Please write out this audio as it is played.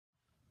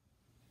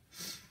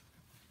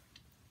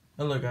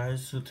Hello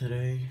guys, so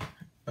today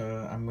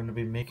I'm going to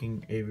be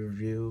making a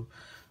review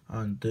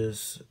on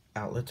this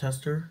outlet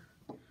tester.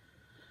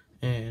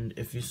 And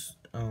if you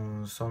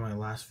saw my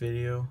last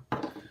video,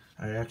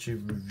 I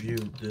actually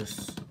reviewed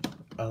this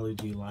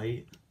LED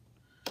light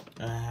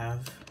I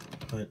have,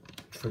 but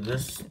for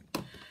this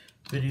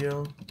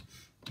video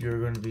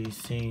you're going to be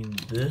seeing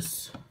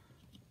this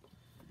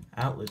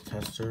outlet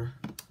tester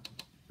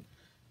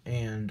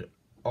and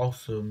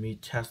also me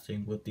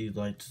testing what these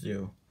lights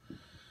do.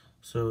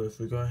 So if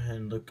we go ahead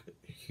and look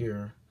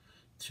here,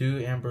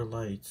 two amber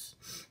lights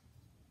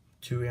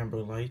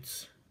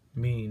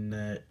mean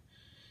that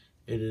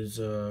it is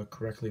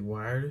correctly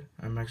wired.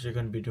 I'm actually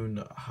going to be doing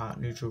the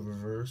hot neutral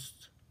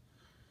reversed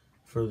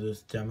for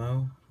this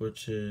demo,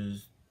 which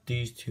is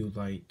these two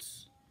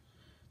lights,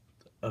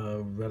 a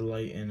red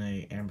light and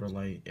a amber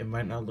light. It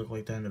might not look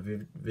like that in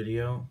the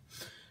video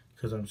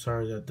because I'm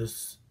sorry that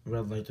this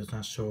red light does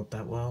not show up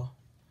that well.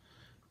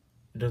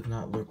 It does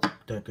not look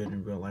that good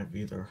in real life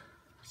either.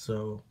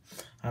 So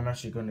I'm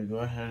actually going to go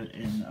ahead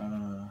and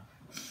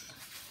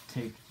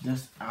take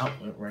this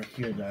outlet right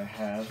here that I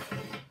have.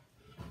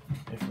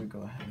 If we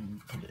go ahead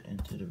and put it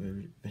into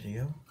the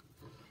video,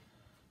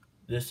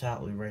 this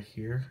outlet right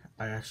here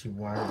I actually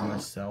wired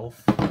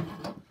myself.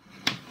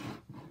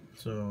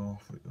 So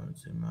if we're going to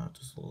zoom out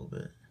just a little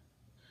bit,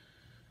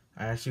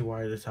 I actually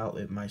wired this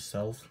outlet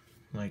myself.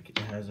 Like, it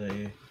has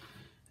a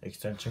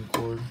extension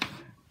cord,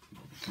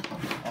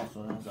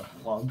 also has a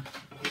plug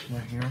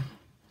right here.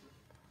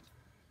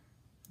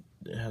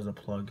 It has a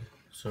plug,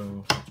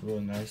 so it's really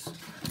nice.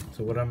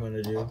 So what I'm going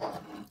to do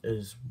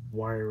is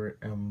wire it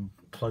and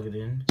plug it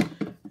in,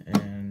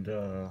 and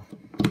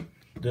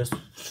this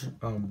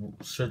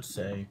should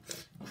say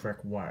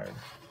correct wired.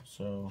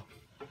 So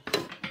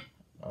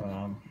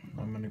I'm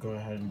going to go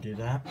ahead and do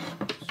that.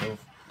 So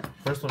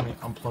first let me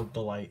unplug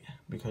the light,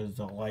 because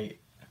the light,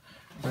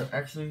 or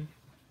actually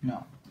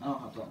no, I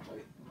don't have to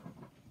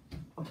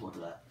unplug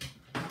that.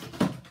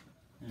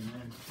 And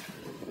then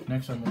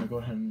next I'm going to go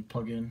ahead and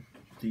plug in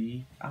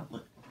the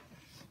outlet.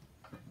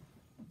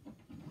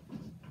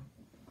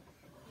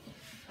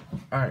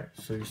 Alright,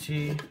 so you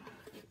see,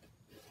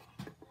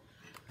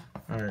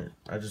 alright,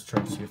 I just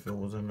tried to see if it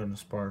wasn't going to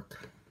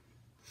spark.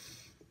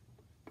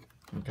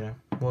 Okay,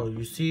 well,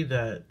 you see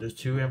that there's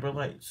two amber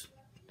lights.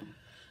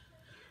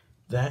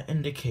 That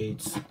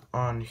indicates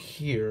on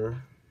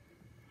here,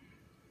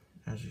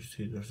 as you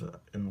see, there's an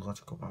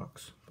electrical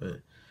box,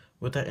 but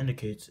what that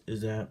indicates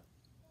is that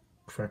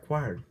correct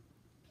wired.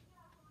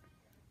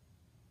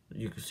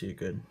 You can see it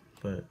good,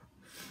 but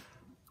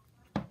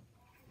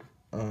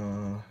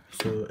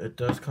so it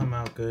does come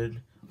out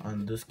good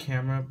on this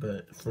camera,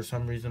 but for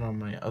some reason on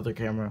my other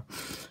camera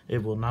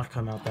it will not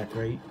come out that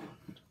great.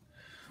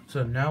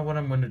 So now what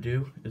I'm going to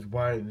do is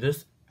wire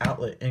this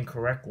outlet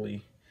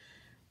incorrectly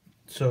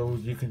so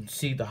you can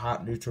see the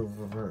hot neutral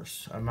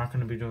reverse. I'm not going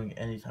to be doing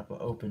any type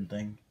of open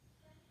thing,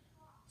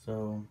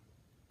 so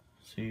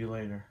see you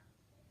later,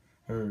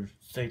 or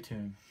stay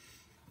tuned.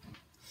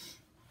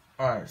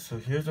 Alright, so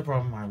here's the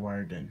problem I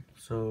wired in.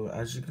 So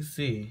as you can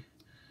see,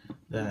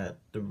 that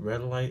the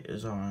red light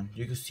is on.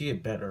 You can see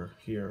it better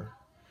here,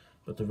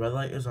 but the red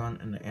light is on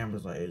and the amber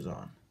light is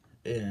on,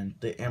 and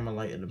the amber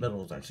light in the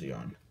middle is actually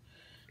on.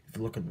 If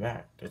you look in the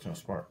back, there's no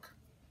spark,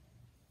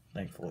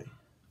 thankfully.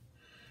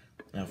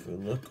 Now if we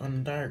look on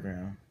the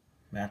diagram,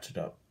 match it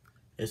up,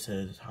 it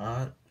says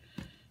hot,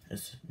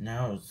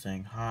 now it's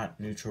saying hot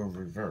neutral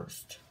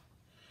reversed.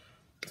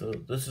 So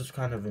this is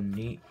kind of a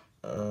neat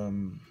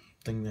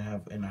thing to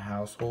have in a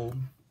household.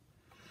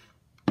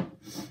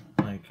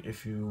 Like,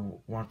 if you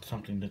want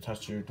something to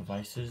test your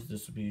devices,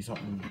 this would be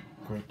something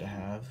great to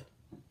have.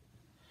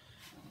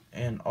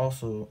 And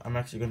also, I'm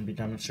actually going to be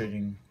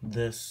demonstrating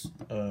this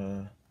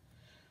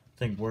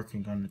thing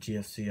working on the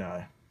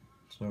gfci.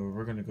 So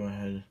we're going to go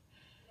ahead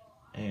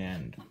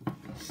and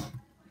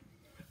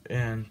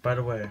by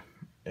the way,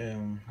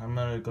 I'm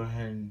going to go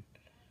ahead and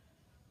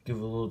give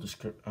a little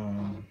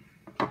description.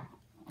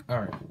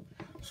 Alright,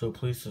 so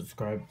please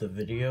subscribe to the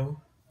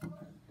video,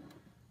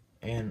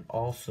 and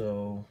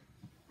also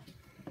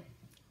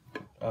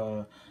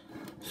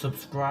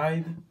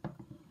subscribe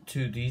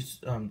to these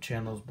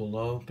channels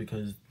below,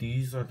 because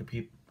these are the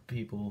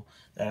people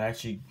that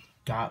actually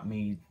got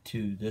me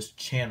to this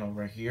channel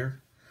right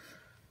here,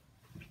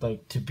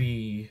 like to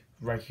be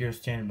right here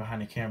standing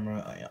behind the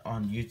camera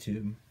on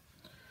YouTube.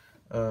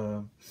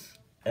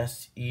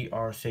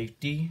 SER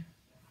Safety,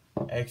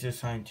 exit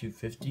sign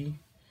 250,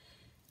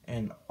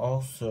 and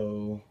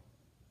also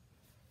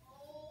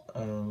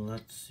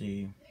let's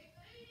see,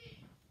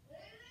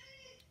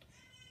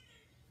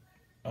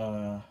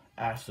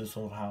 Ask This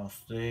Old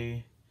House.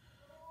 They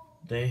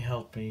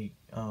helped me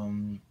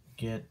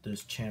get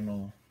this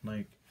channel.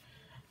 Like,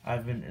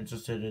 I've been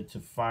interested into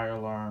fire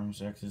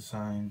alarms, exit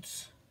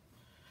signs,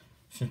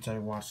 since I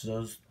watched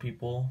those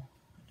people,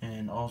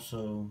 and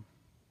also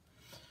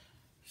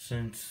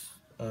since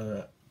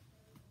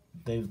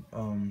they've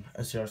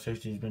SCR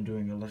Safety has been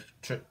doing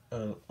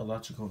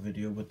electrical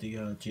video with the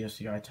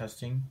gfci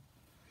testing.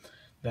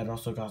 That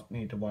also got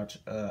me to watch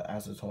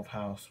As This Old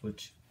House,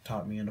 which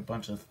taught me in a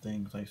bunch of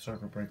things like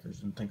circuit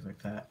breakers and things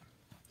like that.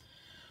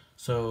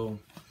 So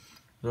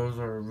those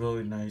are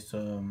really nice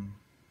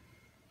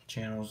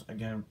channels.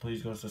 Again,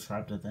 please go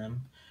subscribe to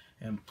them,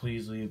 and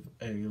please leave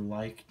a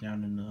like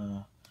down in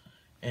the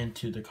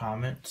into the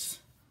comments,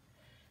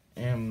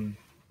 and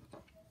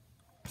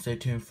stay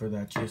tuned for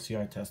that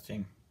gfci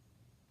testing.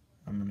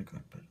 I'm gonna go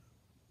to bed.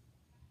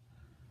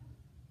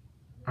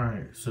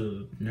 Alright,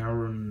 so now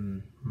we're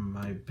in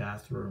my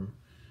bathroom,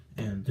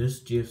 and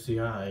this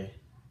gfci,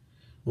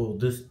 well,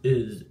 this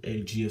is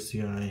a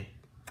gfci,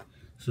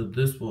 so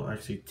this will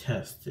actually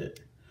test it.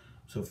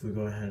 So if we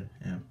go ahead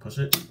and push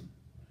it,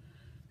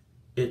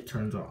 it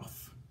turns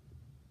off.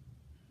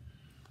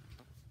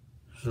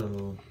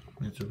 So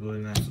it's a really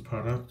nice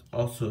product.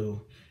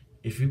 Also,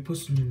 if you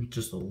push it in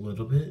just a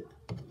little bit,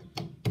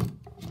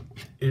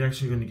 it's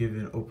actually going to give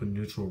you an open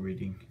neutral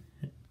reading.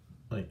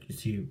 Like, you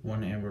see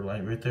one amber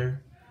light right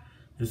there?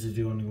 This is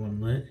the only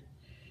one lit.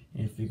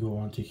 And if you go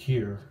on to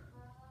here,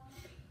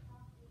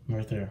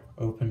 right there,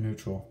 open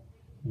neutral,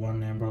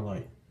 one amber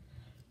light.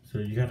 So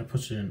you got to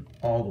push it in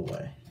all the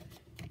way.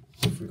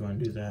 If we're going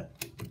to do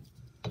that,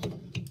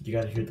 you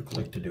got to hear the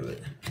click to do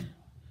it.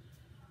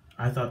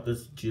 I thought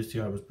this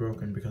gfci was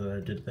broken because I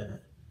did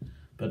that,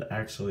 but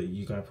actually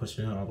you got to push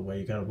it in all the way.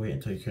 You got to wait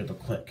until you hear the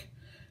click,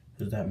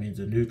 because that means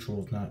the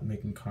neutral is not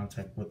making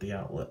contact with the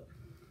outlet.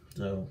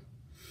 So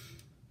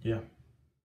yeah.